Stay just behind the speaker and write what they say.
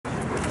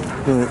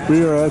Alright,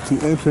 we are at the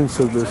entrance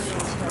of this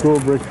cool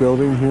brick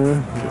building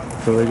here.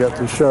 So they got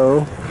the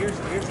show.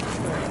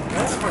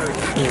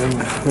 And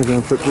they're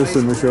going to put this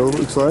in the show, it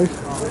looks like.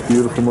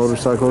 Beautiful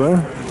motorcycle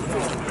there.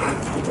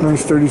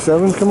 Nice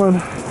 37, come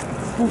on.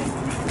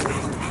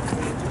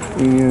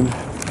 And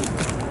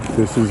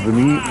this is the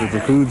meet with the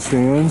food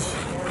stands.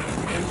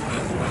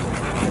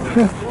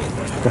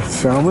 Got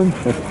salmon.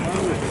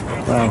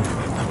 Wow.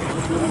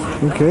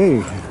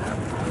 Okay.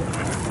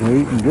 They're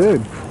eating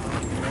good.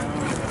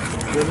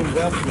 Good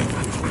investment.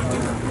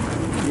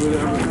 You would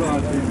ever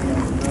thought they'd be an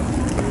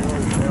investment.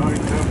 They always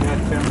have that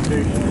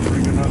temptation to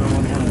bring another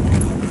one in.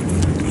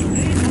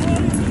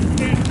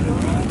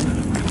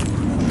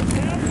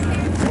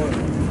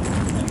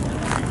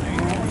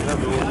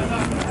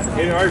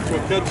 Hey, Art,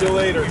 we'll catch you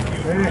later.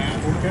 Hey,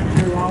 we'll catch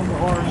you around the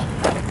horn.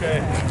 Okay,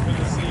 good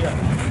to see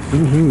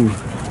you.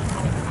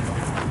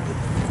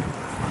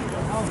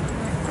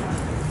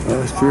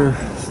 Last year,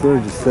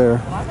 Sturgis there.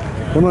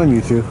 Come on,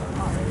 you two.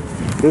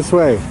 This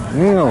way.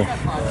 Now.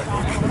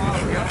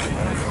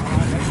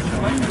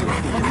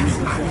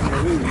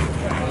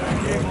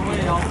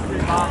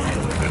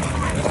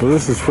 So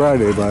this is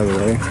Friday, by the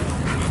way.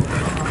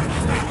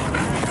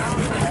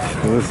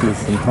 So this is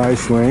some high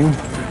swing.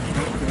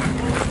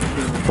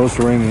 Supposed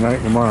to rain tonight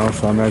and tomorrow,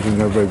 so I imagine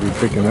everybody will be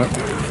picking up.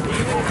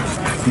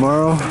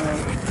 Tomorrow,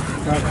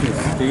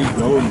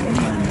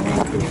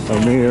 I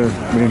may or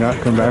may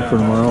not come back for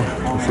tomorrow.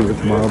 We'll see what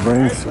tomorrow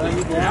brings.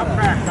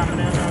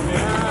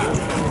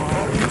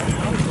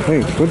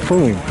 Hey, good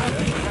pulling.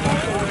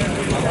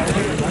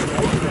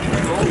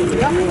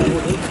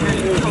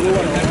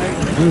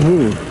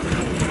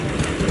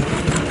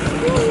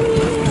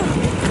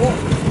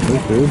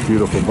 This is a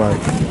beautiful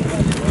bike.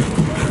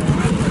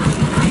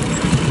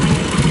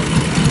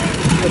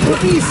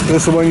 This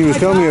is the one you was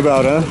telling me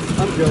about, huh?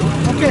 I'm good.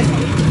 Okay.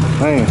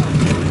 Man,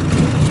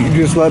 you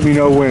just let me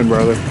know when,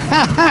 brother.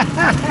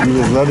 You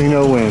just let me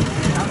know when.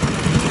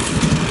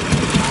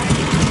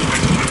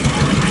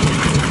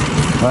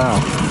 Wow.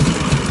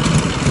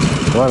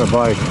 What a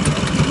bike.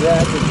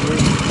 Yeah, it's a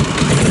dream.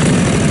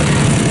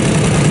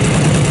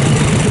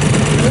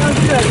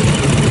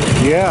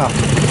 Yeah.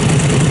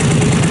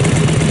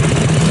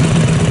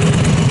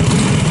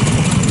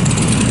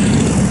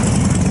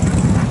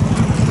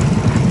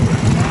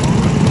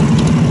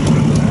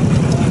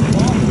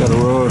 Got a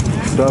row of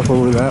stuff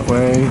over that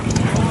way.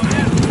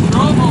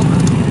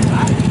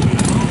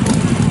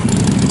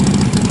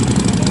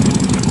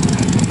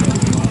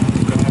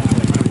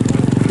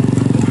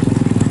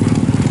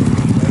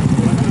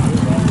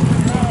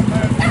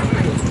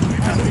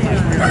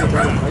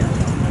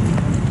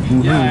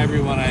 Yeah,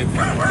 everyone I think,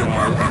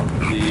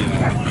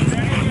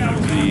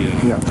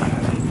 yeah.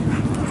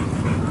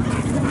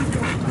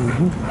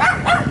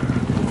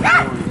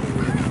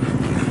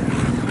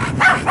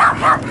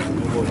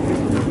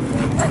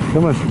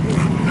 Come on.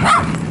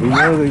 We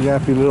know the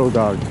yappy little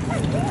dog.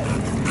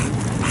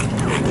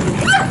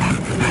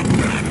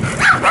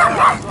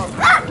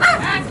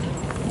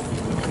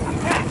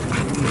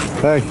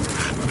 Hey.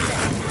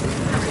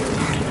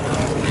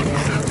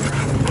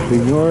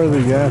 Ignore the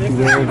yappy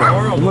little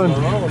dog. Come on.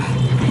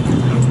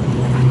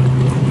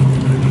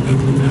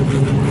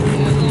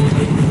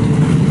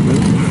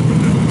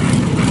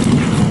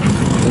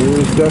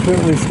 There's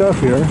definitely stuff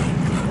here.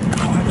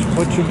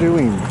 What you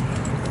doing?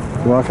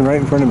 You're walking right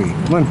in front of me.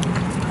 Come on.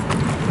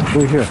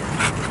 Over here.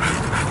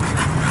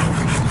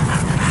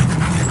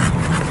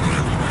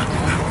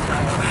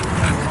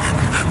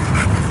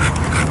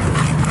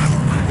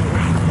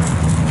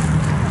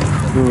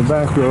 So the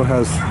back row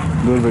has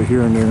a little bit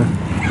here and there.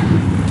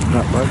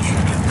 Not much.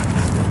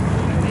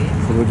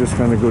 So we'll just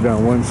kind of go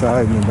down one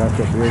side and then back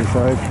up the other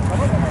side.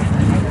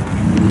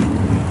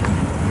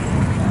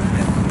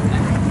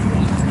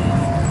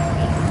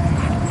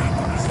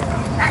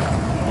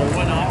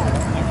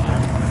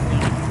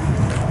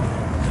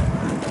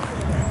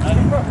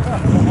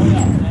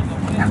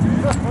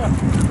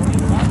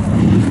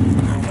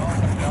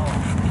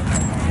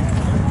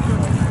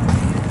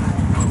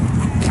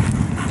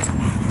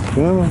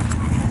 Come on.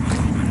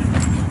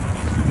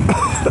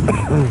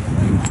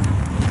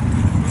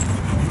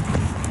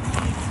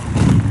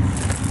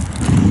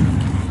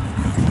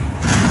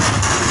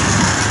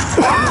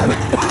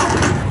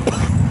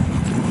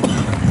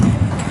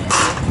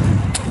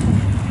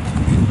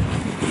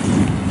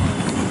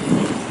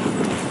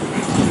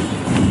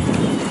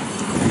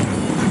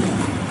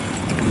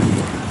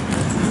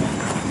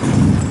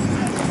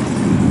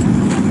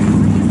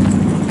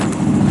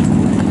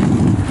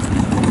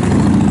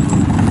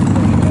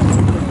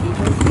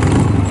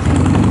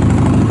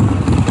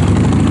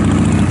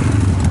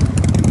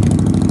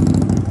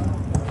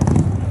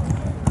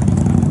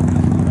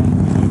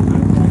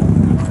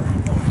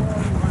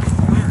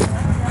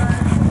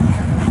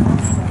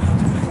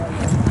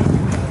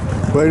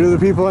 Wave to the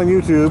people on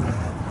YouTube.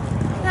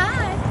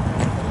 Hi.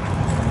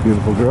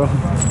 Beautiful girl.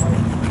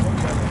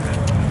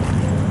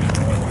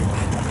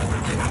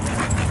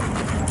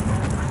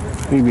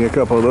 Need me a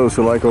couple of those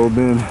who like old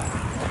men.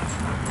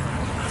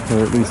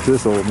 Or at least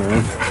this old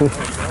man.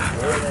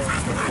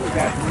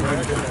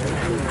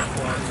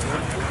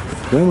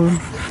 Come on.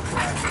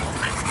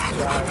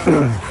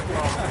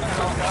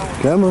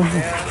 Come on.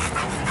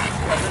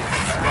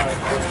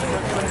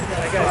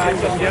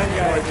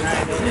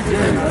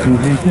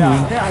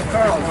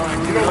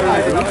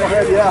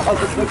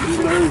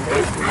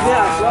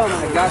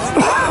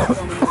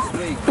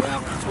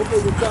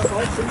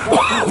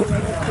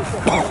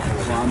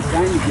 I'm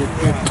trying to get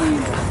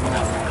 15.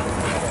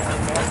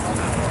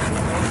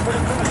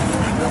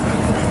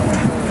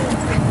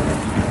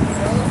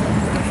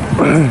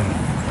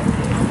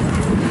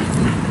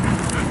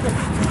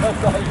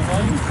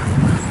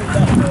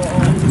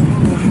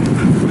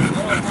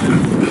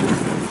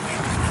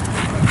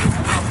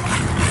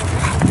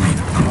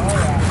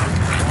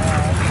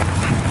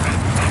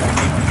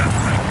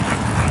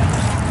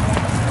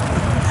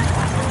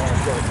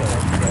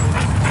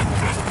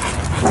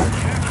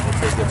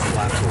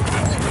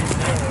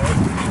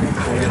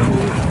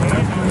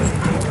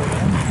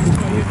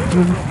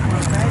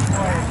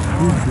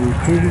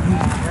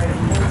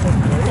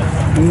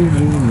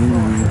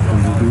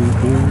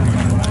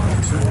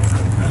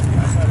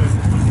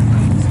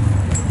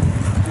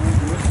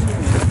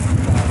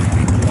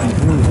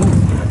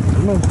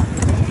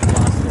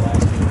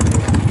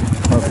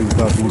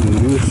 Puppy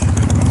doodles.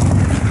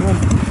 Come on.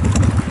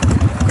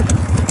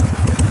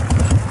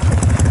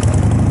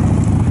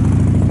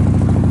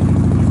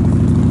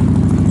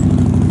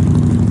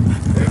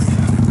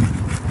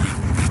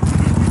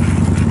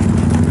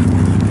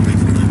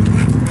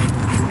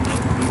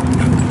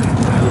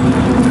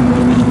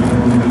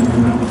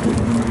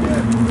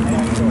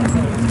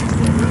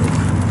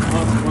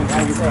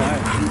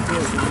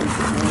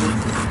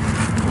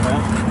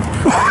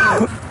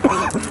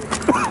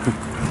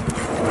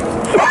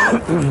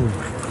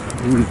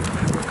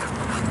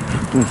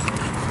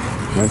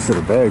 Nice set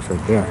of bags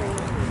right there.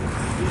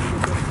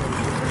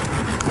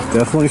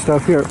 Definitely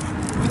stuff here.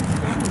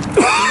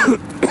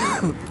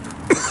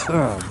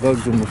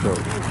 Bugs in the throat.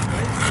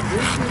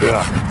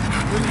 Yeah.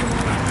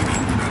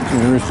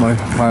 There's my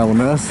pile of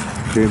mess.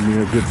 Gave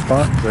me a good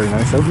spot. Very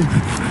nice of him.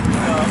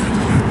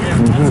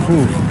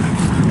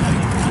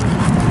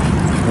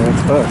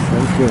 That's us.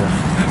 That's good.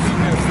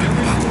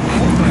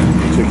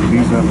 Chicky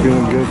D's not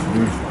feeling good. So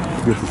we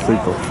get to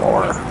sleep till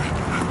 4.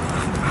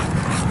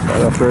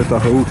 Right up there at the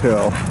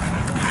hotel.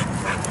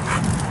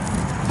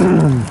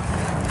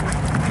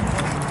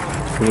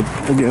 So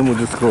again, we'll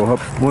just go up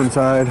one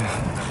side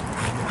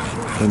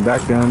and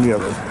back down the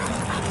other.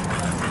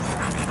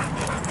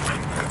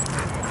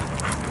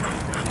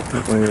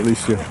 That way at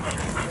least you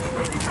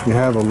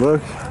have a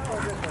look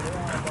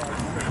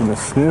and a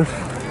sniff.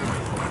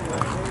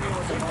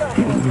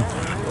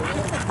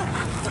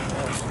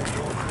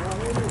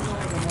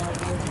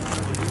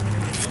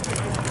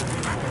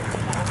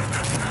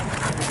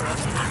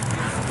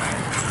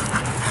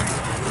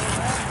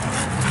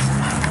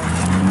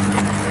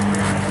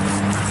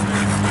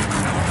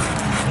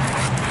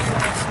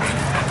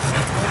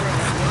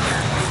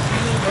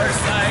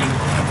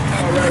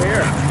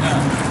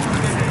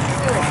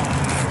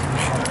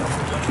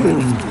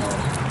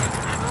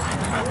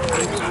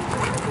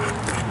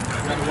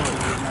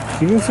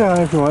 You can say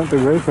hi if you want, they're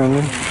very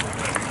friendly.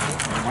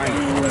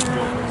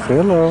 Say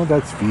hello,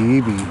 that's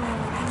Phoebe.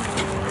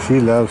 She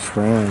loves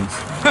friends.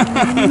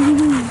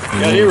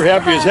 Yeah, you were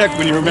happy as heck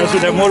when you were messing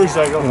with that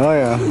motorcycle. Oh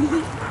yeah.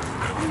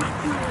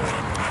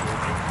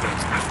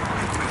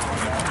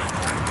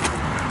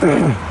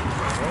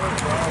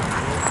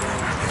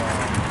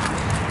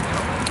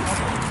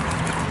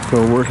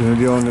 So we're working a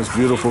deal on this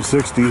beautiful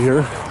 60 here.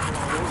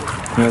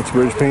 And that's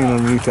bridge paint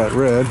underneath that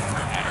red.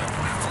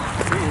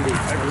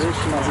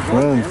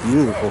 Runs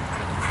beautiful.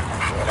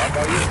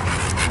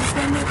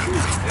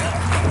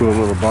 Put a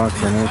little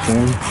box on that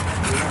thing.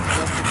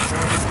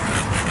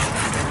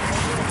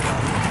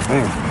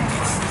 Man.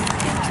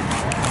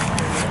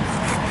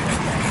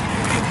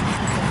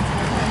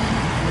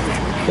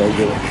 Gotta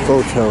get a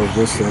photo of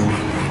this thing.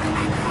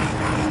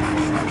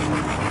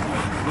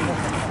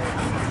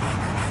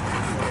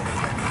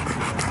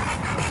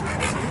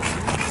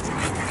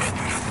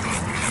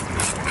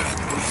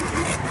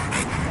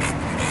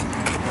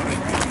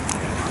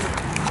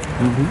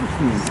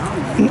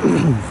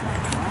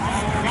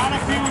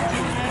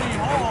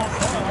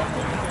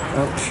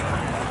 Ouch.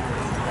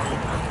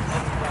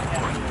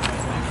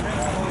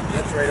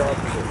 That's right off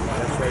the board.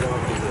 That's right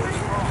off the board.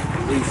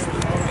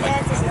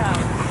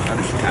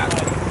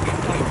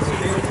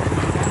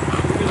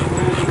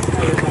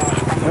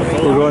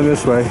 We're going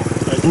this way.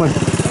 Come on.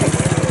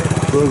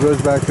 Will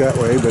goes back that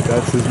way, but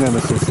that's his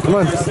nemesis. Come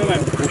on.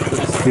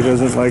 He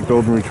doesn't like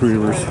golden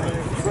retrievers.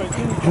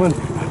 Come on.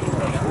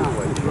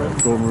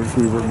 Golden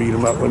retriever beat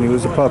him up when he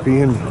was a puppy,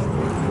 and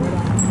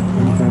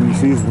anytime he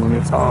sees one,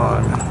 it's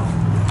on.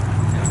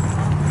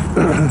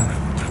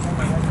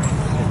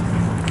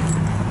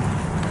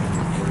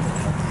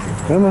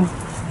 Come on.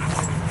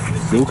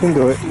 You can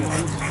do it.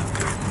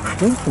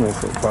 That's a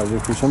nice little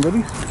project for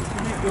somebody.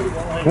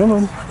 Come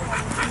on.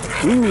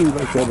 Ooh,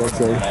 like that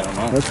outside.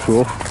 That's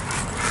cool.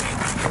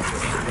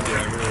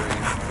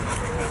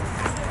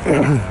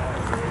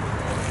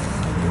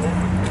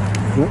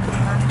 Yep.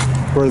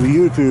 For the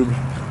YouTube.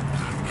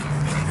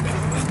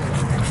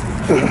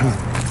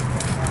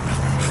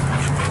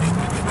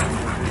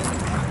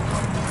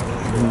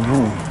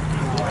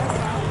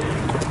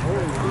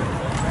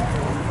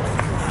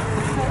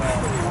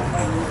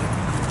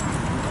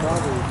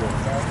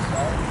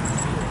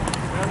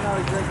 I'm not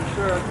exactly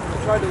sure. I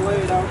tried to lay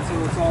it out so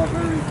it's all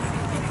very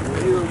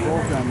beautiful. I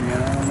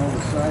don't know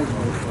the size of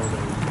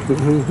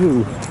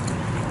it.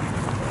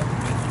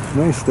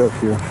 Nice stuff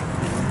here.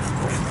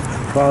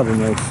 A lot of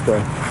nice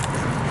stuff.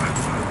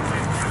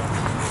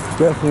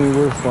 Definitely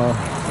worthwhile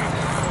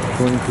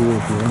going to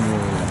if you're in the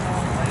area.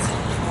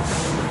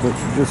 But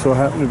just so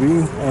happened to be,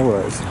 I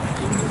was.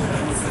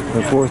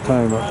 The 4th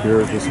time up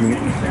here at this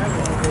meeting.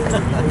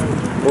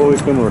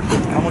 Always been worth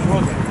it. How much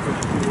was it?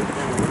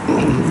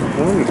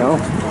 There we go.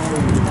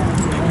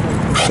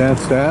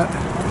 That's that.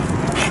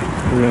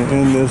 We're going to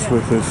end this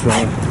with this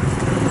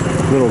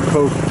little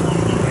Coke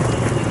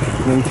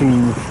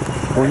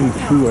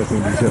 1922, I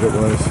think he said it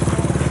was.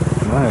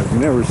 And I have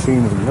never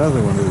seen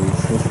another one of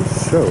these. This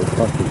is so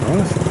fucking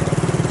awesome.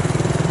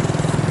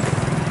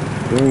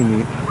 Very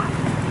neat.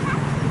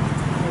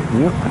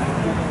 Yep.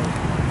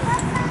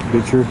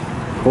 Get your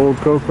cold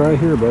Coke right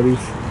here,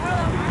 buddies.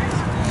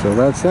 So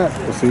that's that.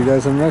 We'll see you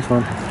guys in the next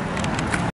one.